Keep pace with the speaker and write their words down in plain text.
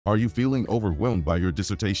Are you feeling overwhelmed by your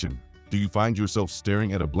dissertation? Do you find yourself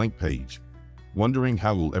staring at a blank page, wondering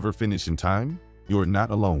how you'll ever finish in time? You're not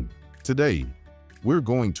alone. Today, we're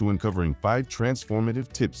going to uncovering 5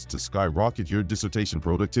 transformative tips to skyrocket your dissertation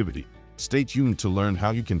productivity. Stay tuned to learn how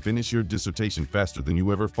you can finish your dissertation faster than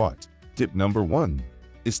you ever thought. Tip number 1.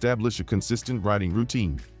 Establish a consistent writing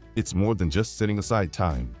routine. It's more than just setting aside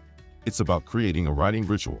time. It's about creating a writing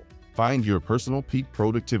ritual. Find your personal peak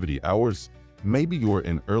productivity hours. Maybe you're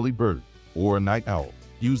an early bird or a night owl.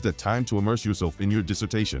 Use that time to immerse yourself in your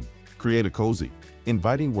dissertation. Create a cozy,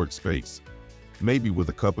 inviting workspace, maybe with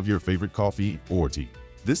a cup of your favorite coffee or tea.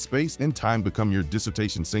 This space and time become your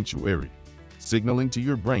dissertation sanctuary, signaling to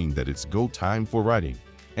your brain that it's go time for writing.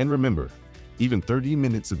 And remember, even 30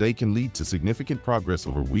 minutes a day can lead to significant progress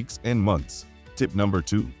over weeks and months. Tip number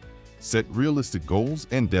 2. Set realistic goals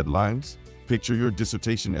and deadlines. Picture your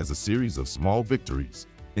dissertation as a series of small victories.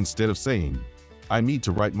 Instead of saying, "I need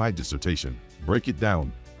to write my dissertation," break it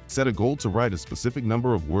down. Set a goal to write a specific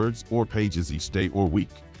number of words or pages each day or week.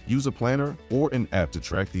 Use a planner or an app to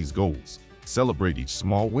track these goals. Celebrate each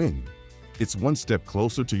small win. It's one step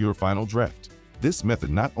closer to your final draft. This method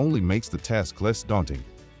not only makes the task less daunting,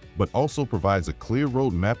 but also provides a clear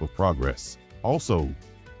roadmap of progress. Also,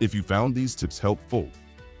 if you found these tips helpful,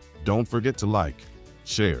 don't forget to like,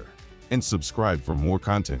 share, and subscribe for more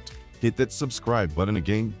content. Hit that subscribe button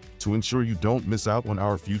again to ensure you don't miss out on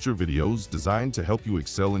our future videos designed to help you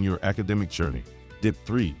excel in your academic journey. Tip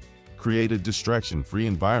 3. Create a distraction-free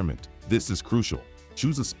environment. This is crucial.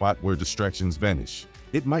 Choose a spot where distractions vanish.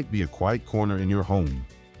 It might be a quiet corner in your home,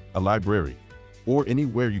 a library, or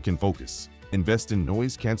anywhere you can focus. Invest in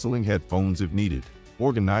noise-canceling headphones if needed.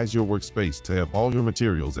 Organize your workspace to have all your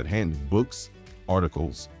materials at hand: books,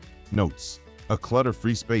 articles, notes. A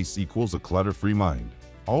clutter-free space equals a clutter-free mind.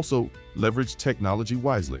 Also, leverage technology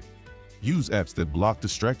wisely. Use apps that block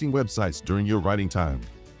distracting websites during your writing time.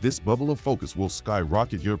 This bubble of focus will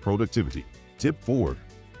skyrocket your productivity. Tip 4.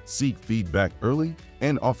 Seek feedback early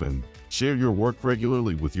and often. Share your work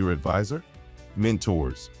regularly with your advisor,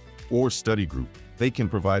 mentors, or study group. They can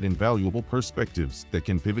provide invaluable perspectives that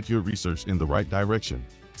can pivot your research in the right direction.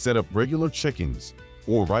 Set up regular check-ins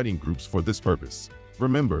or writing groups for this purpose.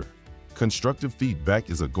 Remember, constructive feedback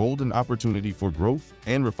is a golden opportunity for growth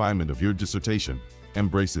and refinement of your dissertation.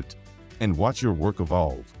 Embrace it and watch your work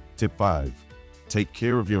evolve. Tip 5. Take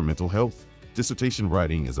care of your mental health. Dissertation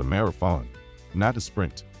writing is a marathon, not a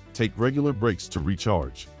sprint. Take regular breaks to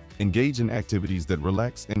recharge. Engage in activities that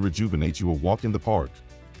relax and rejuvenate you. A walk in the park,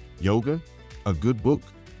 yoga, a good book,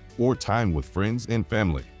 or time with friends and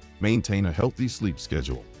family. Maintain a healthy sleep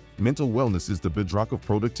schedule. Mental wellness is the bedrock of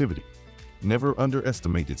productivity. Never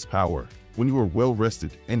underestimate its power. When you are well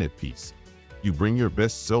rested and at peace, you bring your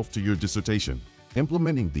best self to your dissertation.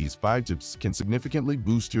 Implementing these 5 tips can significantly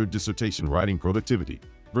boost your dissertation writing productivity.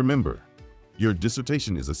 Remember, your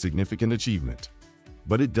dissertation is a significant achievement,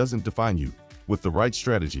 but it doesn't define you. With the right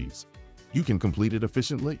strategies, you can complete it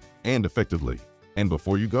efficiently and effectively. And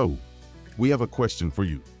before you go, we have a question for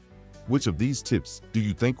you. Which of these tips do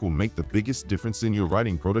you think will make the biggest difference in your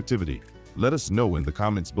writing productivity? Let us know in the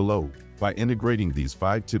comments below. By integrating these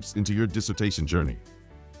 5 tips into your dissertation journey,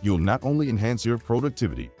 you'll not only enhance your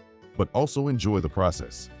productivity, but also enjoy the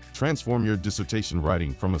process. Transform your dissertation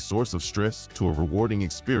writing from a source of stress to a rewarding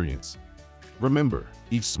experience. Remember,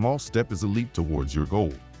 each small step is a leap towards your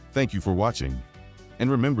goal. Thank you for watching.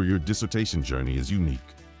 And remember, your dissertation journey is unique.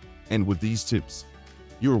 And with these tips,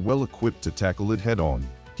 you're well equipped to tackle it head-on.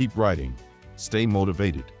 Keep writing, stay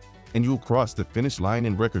motivated, and you'll cross the finish line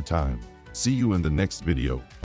in record time. See you in the next video.